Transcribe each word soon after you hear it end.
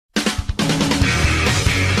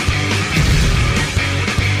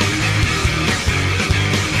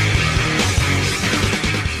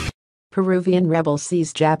Peruvian rebels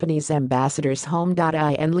seized Japanese ambassador's home.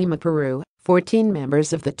 In Lima, Peru, 14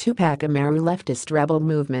 members of the Tupac Amaru leftist rebel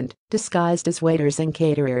movement, disguised as waiters and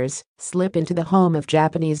caterers, slip into the home of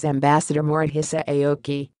Japanese Ambassador Morihisa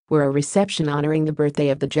Aoki, where a reception honoring the birthday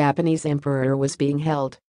of the Japanese emperor was being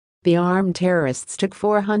held. The armed terrorists took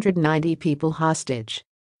 490 people hostage.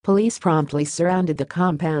 Police promptly surrounded the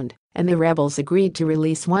compound, and the rebels agreed to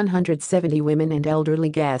release 170 women and elderly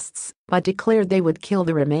guests, but declared they would kill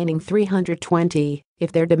the remaining 320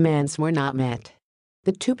 if their demands were not met.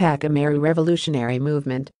 The Tupac Amaru Revolutionary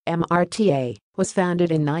Movement, MRTA, was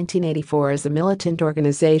founded in 1984 as a militant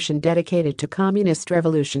organization dedicated to communist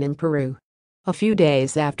revolution in Peru. A few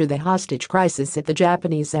days after the hostage crisis at the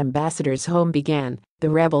Japanese ambassador's home began, the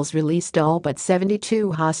rebels released all but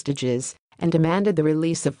 72 hostages and demanded the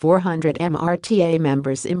release of 400 MRTA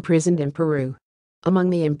members imprisoned in Peru. Among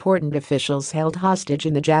the important officials held hostage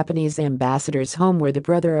in the Japanese ambassador's home were the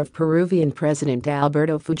brother of Peruvian President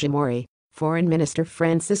Alberto Fujimori, Foreign Minister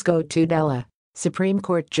Francisco Tudela, Supreme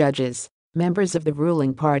Court judges, members of the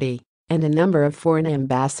ruling party, and a number of foreign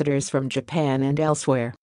ambassadors from Japan and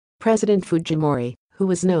elsewhere. President Fujimori, who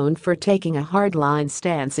was known for taking a hardline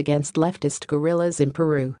stance against leftist guerrillas in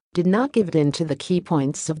Peru, did not give in to the key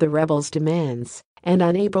points of the rebels' demands, and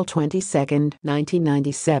on April 22,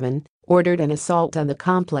 1997, ordered an assault on the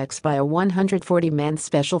complex by a 140-man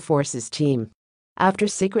Special Forces team. After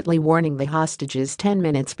secretly warning the hostages 10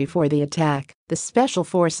 minutes before the attack, the Special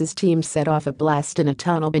Forces team set off a blast in a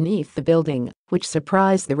tunnel beneath the building, which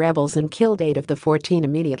surprised the rebels and killed 8 of the 14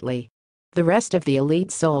 immediately. The rest of the elite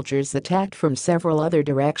soldiers attacked from several other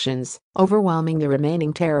directions, overwhelming the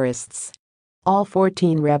remaining terrorists. All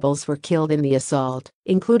 14 rebels were killed in the assault,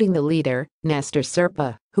 including the leader, Nestor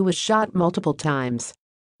Serpa, who was shot multiple times.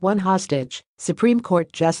 One hostage, Supreme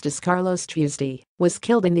Court Justice Carlos Tuesday, was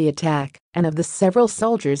killed in the attack, and of the several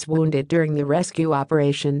soldiers wounded during the rescue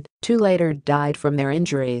operation, 2 later died from their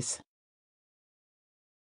injuries.